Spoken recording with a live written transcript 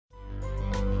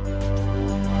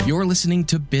You're listening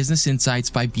to Business Insights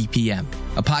by BPM,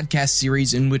 a podcast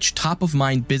series in which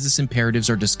top-of-mind business imperatives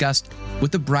are discussed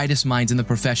with the brightest minds in the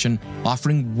profession,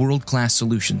 offering world-class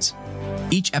solutions.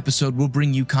 Each episode will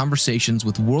bring you conversations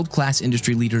with world-class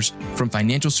industry leaders from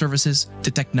financial services to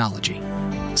technology.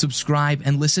 Subscribe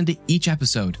and listen to each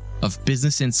episode of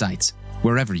Business Insights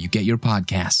wherever you get your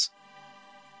podcasts.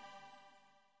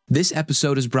 This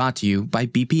episode is brought to you by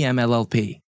BPM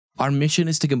LLP. Our mission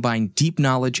is to combine deep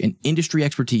knowledge and industry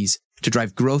expertise to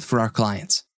drive growth for our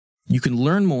clients. You can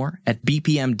learn more at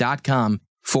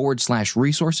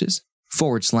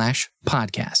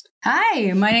bpm.com/resources/podcast.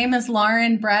 Hi, my name is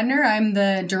Lauren Bradner. I'm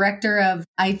the Director of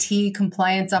IT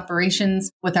Compliance Operations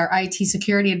with our IT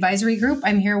Security Advisory Group.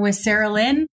 I'm here with Sarah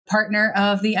Lynn, partner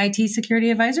of the IT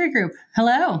Security Advisory Group.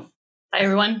 Hello. Hi,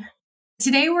 everyone.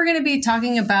 Today, we're going to be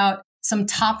talking about some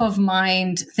top of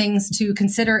mind things to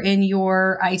consider in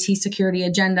your IT security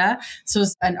agenda. So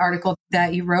it's an article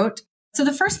that you wrote. So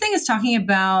the first thing is talking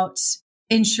about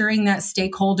ensuring that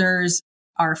stakeholders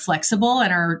are flexible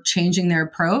and are changing their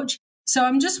approach. So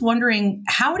I'm just wondering,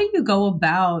 how do you go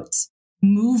about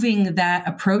moving that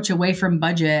approach away from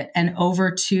budget and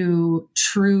over to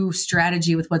true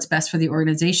strategy with what's best for the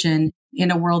organization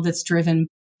in a world that's driven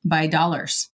by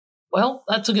dollars? Well,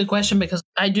 that's a good question because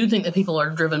I do think that people are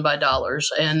driven by dollars.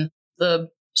 And the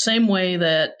same way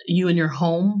that you and your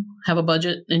home have a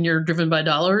budget and you're driven by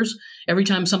dollars, every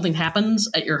time something happens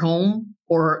at your home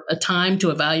or a time to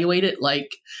evaluate it,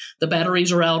 like the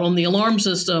batteries are out on the alarm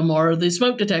system or the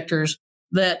smoke detectors,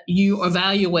 that you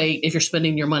evaluate if you're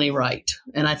spending your money right.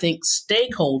 And I think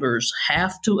stakeholders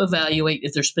have to evaluate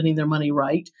if they're spending their money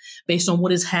right based on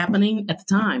what is happening at the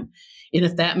time. And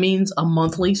if that means a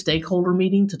monthly stakeholder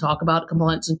meeting to talk about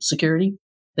compliance and security,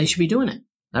 they should be doing it.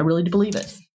 I really do believe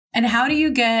it. And how do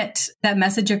you get that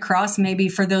message across maybe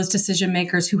for those decision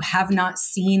makers who have not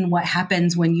seen what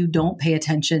happens when you don't pay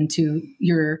attention to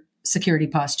your security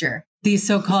posture? These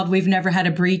so-called we've never had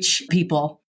a breach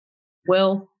people.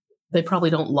 Well, they probably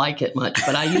don't like it much,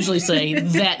 but I usually say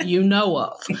that you know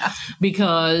of,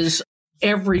 because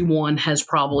everyone has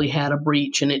probably had a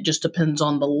breach, and it just depends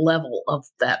on the level of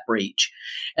that breach.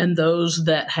 And those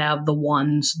that have the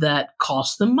ones that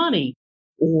cost them money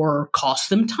or cost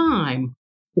them time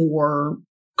or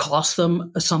cost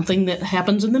them something that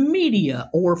happens in the media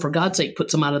or, for God's sake,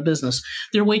 puts them out of business,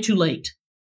 they're way too late.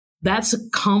 That's a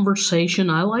conversation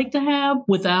I like to have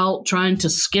without trying to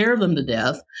scare them to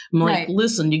death. I'm like,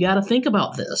 listen, you got to think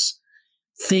about this.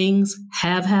 Things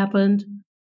have happened.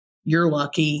 You're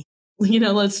lucky.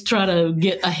 Let's try to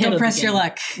get ahead of the game. Don't press your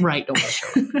luck. Right. Don't press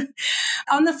your luck.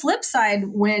 On the flip side,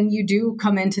 when you do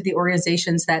come into the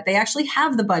organizations that they actually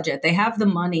have the budget, they have the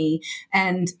money,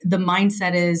 and the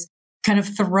mindset is kind of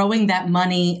throwing that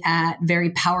money at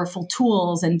very powerful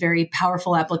tools and very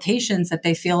powerful applications that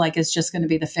they feel like is just going to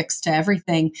be the fix to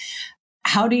everything.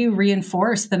 How do you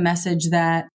reinforce the message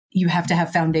that you have to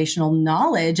have foundational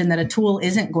knowledge and that a tool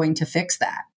isn't going to fix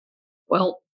that?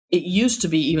 Well, it used to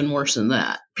be even worse than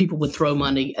that. People would throw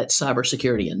money at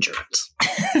cybersecurity insurance.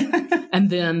 And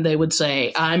then they would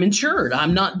say, I'm insured.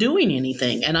 I'm not doing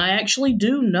anything. And I actually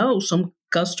do know some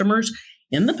customers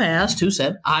in the past who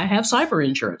said, I have cyber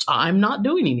insurance. I'm not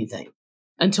doing anything.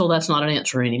 Until that's not an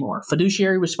answer anymore.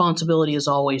 Fiduciary responsibility is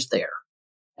always there.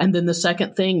 And then the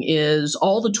second thing is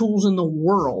all the tools in the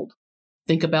world.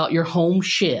 Think about your home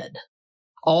shed.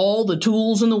 All the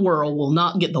tools in the world will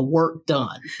not get the work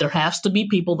done. There has to be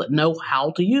people that know how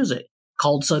to use it,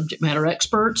 called subject matter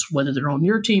experts, whether they're on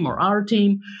your team or our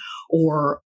team,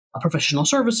 or a professional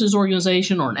services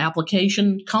organization or an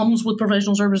application comes with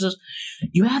professional services.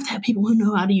 You have to have people who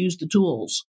know how to use the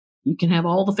tools. You can have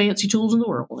all the fancy tools in the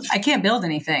world. I can't build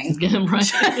anything. Right.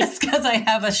 Just because I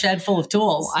have a shed full of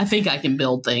tools. Well, I think I can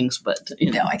build things, but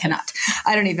No, I cannot.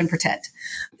 I don't even pretend.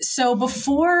 So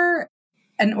before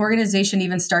an organization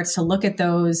even starts to look at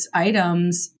those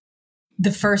items,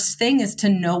 the first thing is to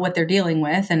know what they're dealing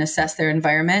with and assess their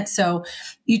environment. So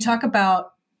you talk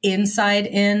about inside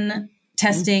in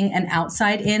testing and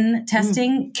outside in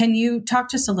testing. Can you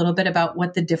talk just a little bit about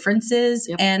what the difference is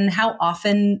and how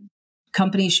often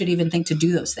companies should even think to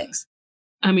do those things?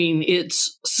 I mean,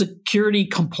 it's security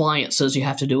compliance says you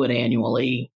have to do it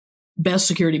annually. Best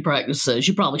security practice says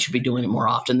you probably should be doing it more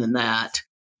often than that,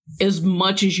 as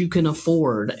much as you can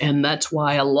afford. And that's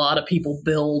why a lot of people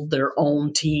build their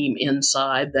own team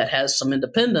inside that has some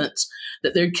independence,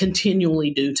 that they continually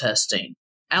do testing.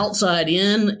 Outside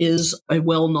in is a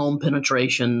well-known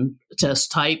penetration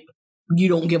test type. You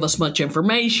don't give us much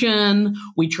information.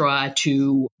 We try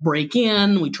to break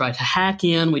in. We try to hack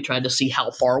in. We try to see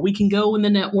how far we can go in the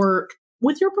network,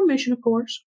 with your permission, of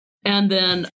course. And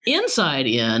then inside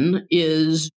in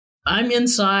is I'm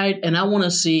inside and I want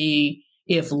to see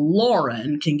if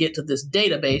Lauren can get to this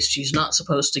database she's not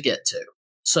supposed to get to.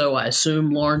 So I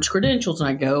assume Lauren's credentials and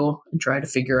I go and try to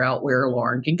figure out where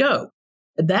Lauren can go.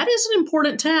 That is an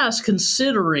important task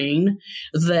considering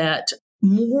that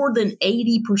more than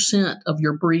 80% of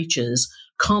your breaches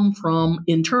come from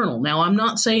internal. Now, I'm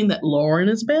not saying that Lauren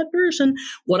is a bad person.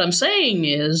 What I'm saying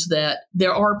is that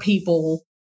there are people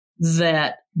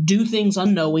that do things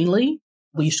unknowingly.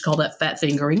 We used to call that fat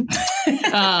fingering.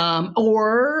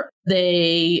 Or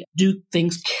they do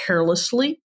things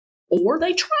carelessly, or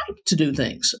they try to do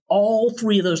things. All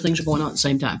three of those things are going on at the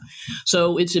same time.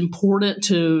 So it's important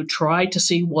to try to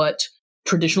see what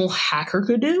traditional hacker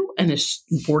could do, and it's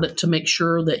important to make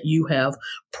sure that you have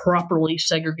properly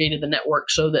segregated the network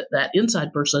so that that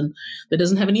inside person that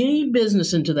doesn't have any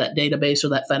business into that database or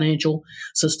that financial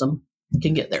system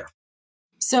can get there.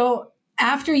 So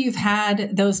after you've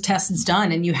had those tests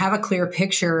done and you have a clear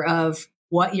picture of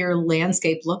what your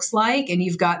landscape looks like, and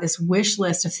you've got this wish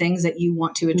list of things that you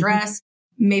want to address,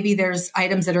 maybe there's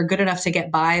items that are good enough to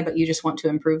get by, but you just want to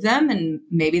improve them. And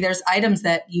maybe there's items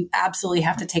that you absolutely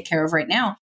have to take care of right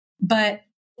now. But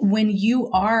when you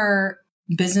are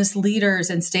business leaders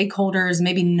and stakeholders,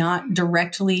 maybe not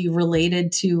directly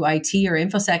related to IT or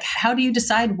InfoSec, how do you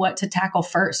decide what to tackle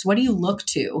first? What do you look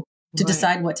to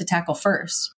decide what to tackle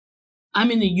first? I'm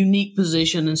in a unique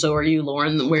position, and so are you,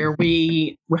 Lauren, where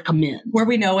we recommend. Where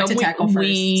we know what to tackle first.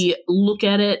 We look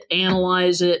at it,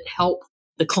 analyze it, help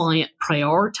the client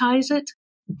prioritize it.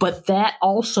 But that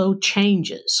also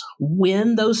changes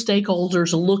when those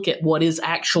stakeholders look at what is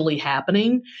actually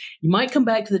happening. You might come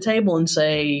back to the table and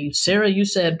say, Sarah, you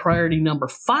said priority number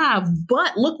 5,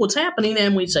 but look what's happening.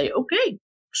 And we say, okay,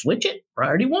 switch it.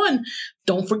 Priority 1.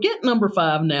 Don't forget number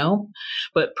 5 now.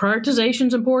 But prioritization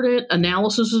is important.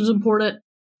 Analysis is important.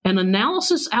 And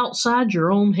analysis outside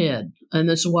your own head. And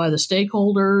this is why the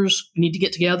stakeholders need to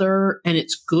get together. And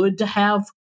it's good to have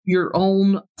your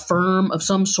own firm of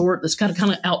some sort that's got a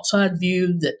kind of outside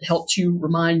view that helps you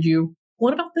remind you,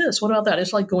 what about this? What about that?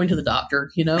 It's like going to the doctor,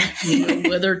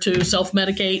 whether to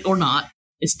self-medicate or not.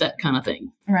 It's that kind of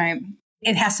thing. Right.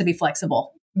 It has to be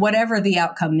flexible. Whatever the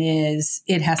outcome is,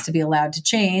 it has to be allowed to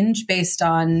change based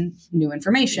on new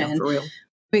information. Yeah, for real.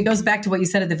 It goes back to what you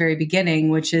said at the very beginning,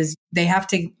 which is they have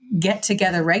to get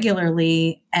together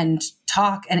regularly and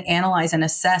talk and analyze and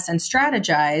assess and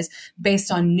strategize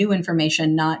based on new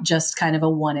information, not just kind of a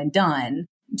one and done.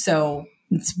 So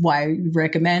that's why I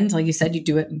recommend, like you said, you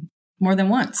do it more than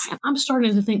once. I'm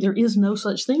starting to think there is no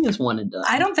such thing as one and done.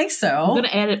 I don't think so. I'm going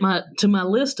to add it to my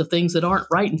list of things that aren't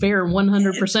right and fair and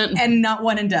 100%. And not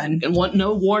one and done. And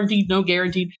no warranty, no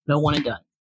guaranteed, no one and done.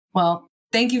 Well,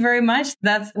 thank you very much.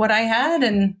 That's what I had,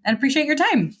 and appreciate your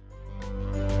time.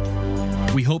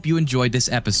 We hope you enjoyed this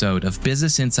episode of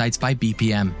Business Insights by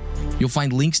BPM. You'll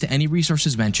find links to any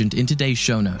resources mentioned in today's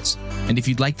show notes. And if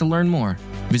you'd like to learn more,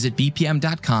 visit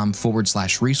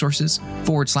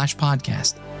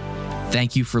bpm.com/resources/podcast.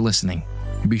 Thank you for listening.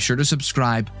 Be sure to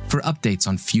subscribe for updates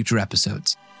on future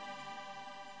episodes.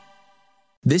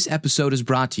 This episode is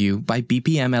brought to you by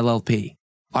BPM LLP.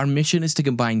 Our mission is to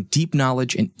combine deep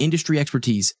knowledge and industry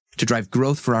expertise to drive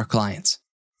growth for our clients.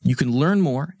 You can learn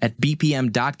more at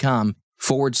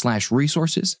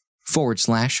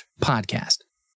bpm.com/resources/podcast.